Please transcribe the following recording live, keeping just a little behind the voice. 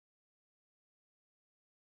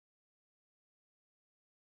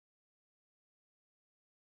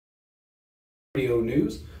Radio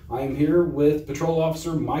News. I am here with Patrol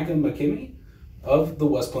Officer Micah McKemie of the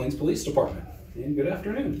West Plains Police Department. And good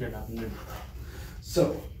afternoon. Good afternoon.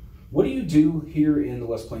 So, what do you do here in the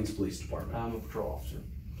West Plains Police Department? I'm a patrol officer.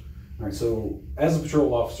 All right, so as a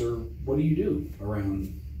patrol officer, what do you do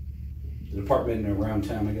around the department and around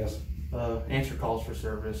town, I guess? Answer calls for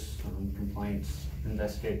service, complaints,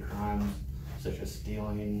 investigate crimes such as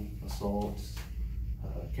stealing, assaults,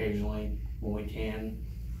 occasionally when we can,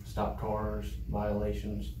 stop cars,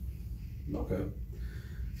 violations. Okay.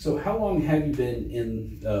 So how long have you been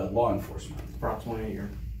in law enforcement? Approximately a year.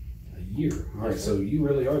 A year. All right, Yes, so you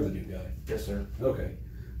really are the new guy. Yes, sir. Okay.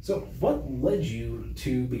 So what led you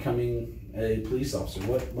to becoming a police officer?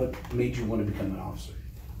 What made you want to become an officer?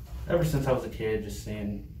 Ever since I was a kid, just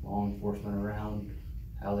seeing law enforcement around,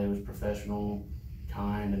 how they was professional,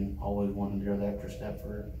 kind, and always wanting to go the extra step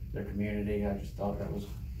for their community. I just thought that was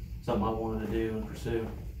something I wanted to do and pursue.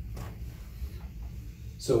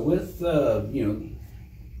 So with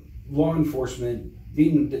law enforcement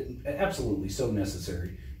being absolutely so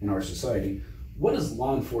necessary in our society, what does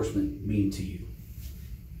law enforcement mean to you?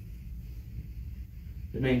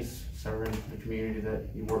 It means serving the community that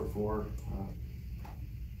you work for.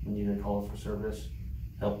 When you get calls for service,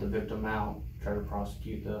 help the victim out, try to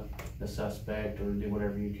prosecute the suspect, or do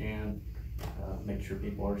whatever you can, make sure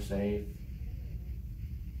people are safe.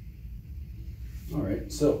 All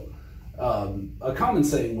right, so a common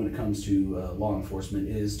saying when it comes to law enforcement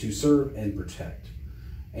is to serve and protect.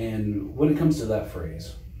 And when it comes to that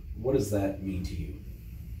phrase, what does that mean to you?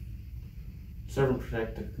 Serve and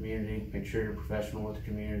protect the community, make sure you're professional with the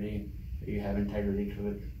community, that you have integrity to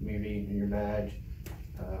the community in your badge,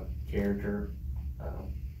 character,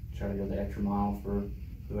 try to go the extra mile for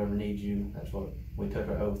whoever needs you. That's what we took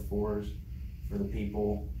an oath for, is for the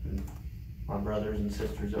people and our brothers and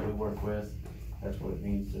sisters that we work with. That's what it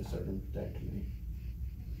means to serve and protect me.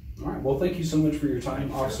 All right, well, thank you so much for your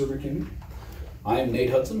time, Officer McKemie. I am Nate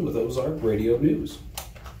Hudson with Ozark Radio News.